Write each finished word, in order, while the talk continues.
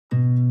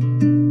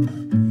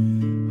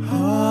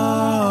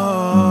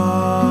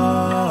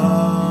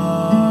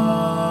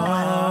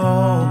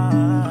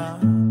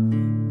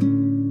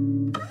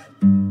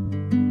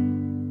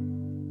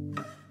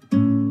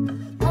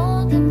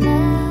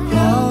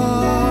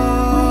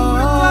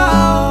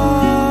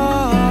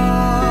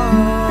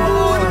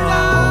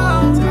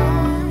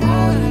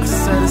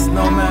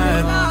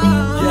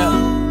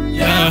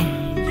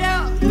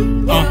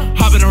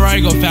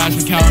Go fast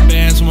with counting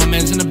bands. When my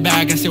man's in the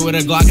back, I sit with a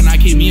Glock and I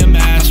keep me a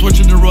mask.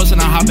 Switching the roads and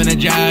I hop in a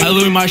Jag. I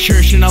Louis my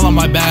shirt, Chanel on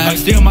my back.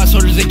 Steal my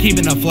soldiers, they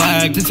keeping a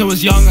flag. Since I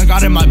was young, I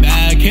got in my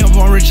bag. Came up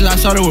on riches, I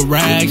started with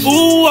rags.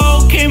 Ooh,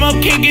 oh, came up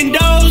kicking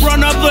doors.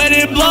 Run up, let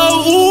it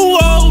blow. Ooh,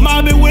 oh,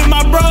 mobbing with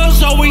my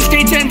bros. Always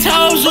stay 10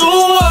 toes. Ooh,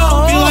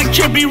 oh, feel like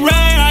Trippy Ray.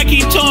 I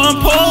keep towing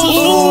poles.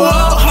 Ooh,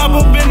 oh, hop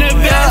up in the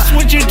vest,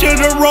 switching to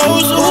the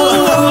roads.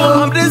 Ooh,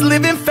 oh, I'm just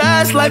living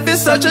fast, life is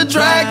such a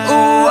drag.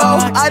 Ooh,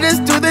 oh, I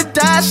just do the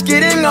dash,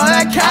 getting all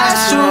that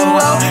cash. Ooh,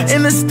 oh,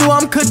 in the stew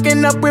I'm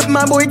cooking up with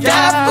my boy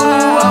Gap.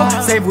 Ooh,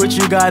 oh, save what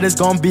you got, it's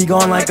gon' be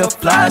gone like a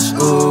flash.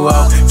 Ooh,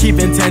 oh,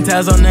 keeping 10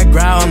 tails on the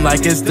ground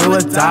like it's do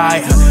or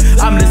die.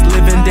 I'm just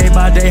living day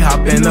by day,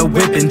 hop in the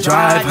whip and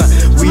drive.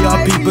 We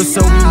are people,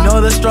 so we know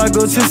the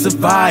struggle to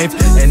survive.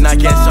 And I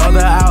can't show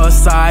the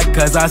outside,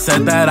 cause I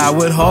said that I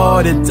would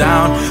hold it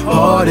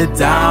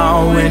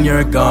down when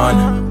you're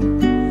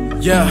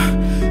gone. Yeah,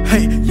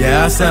 hey,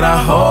 yeah, I said I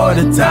hold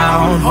it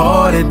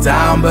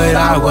down, but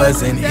I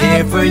wasn't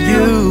here for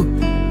you.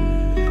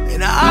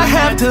 And I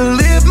have to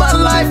live my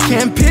life,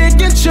 can't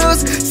pick and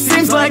choose.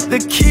 Seems like the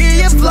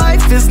key of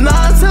life is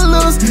not to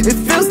lose. It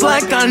feels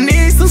like I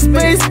need some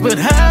space but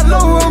have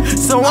no room.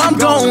 So I'm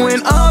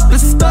going up and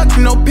stuck,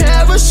 no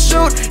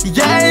parachute.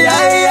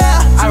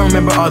 Yeah. I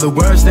remember all the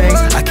worst things,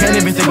 I can't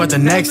even think about the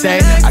next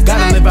day. I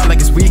gotta live out like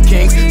it's Week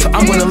Kings, so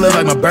I'm gonna live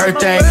like my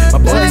birthday. My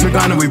boys are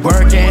gone and we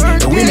working,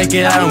 and we make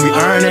it out and we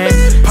earn it.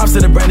 Props to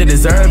the brand that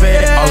deserve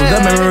it, all the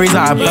memories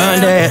I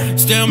burned it.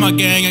 Still my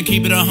gang, I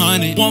keep it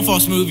 100. One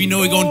false move, you know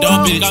we gon'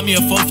 dump it. Got me a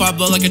 4-5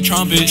 blow like a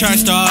trumpet. Try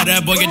star,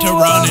 that boy get to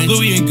running.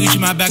 Louis and Gucci,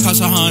 my back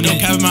cost 100. Don't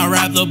cap my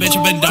rap, little bitch,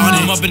 I been done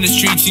it. I'm up in the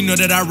streets, you know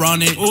that I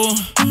run it. Ooh,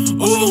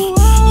 ooh.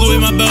 Louis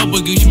my belt,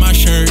 but Gucci my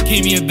shirt.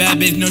 Keep me a bad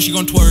bitch, know she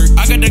gon' twerk.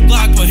 I got the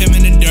Glock, put him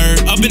in the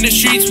dirt. Up in the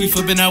streets, we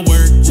flipping at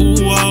work.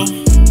 Ooh, oh.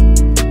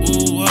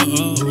 Ooh, oh,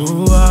 oh.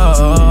 Ooh,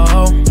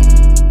 oh.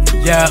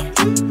 Yeah.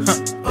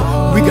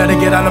 We gotta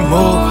get on the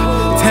move.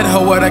 Tell the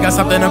whole world I got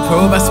something to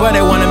prove. I swear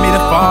they wanted me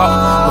to fall,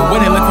 but when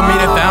they look for me,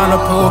 they found a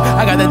pool.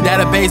 I got the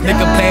database,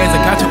 nigga players.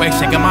 I got your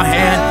ex shaking my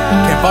hand.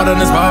 Can't fall on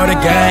this road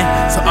again,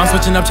 so I'm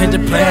switching up,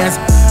 changing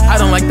plans. I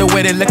don't like the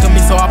way they look at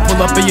me, so I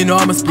pull up and you know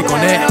I'ma speak on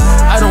it.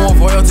 I don't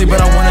want royalty, but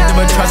I wanted them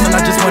to trust, and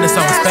I just wanted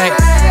some respect.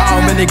 I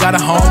don't really got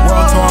a home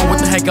world tour, what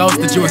the heck else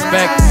did you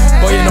expect?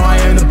 Boy, you know I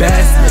am the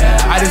best,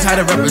 yeah. I just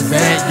had to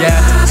represent, yeah.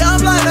 Yeah,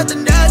 I'm blind at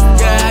the nest,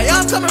 yeah.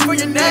 I'm coming for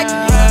your neck,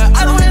 yeah.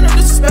 I don't have no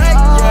disrespect,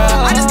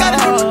 yeah. I just gotta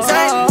do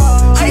protect.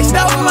 I ain't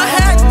style with my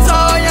head, so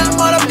yeah, I'm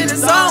all up in the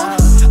zone.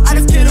 I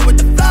just get it with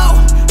the flow,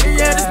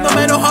 yeah, this is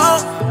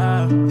NomadNoHome.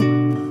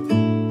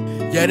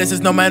 Yeah, this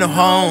is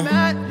NomadNoHome.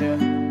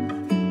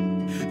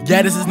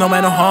 Yeah, this is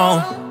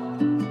NomadNoHome.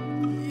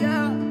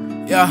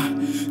 Yeah,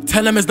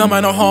 tell him it's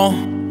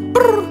NomadNoHome.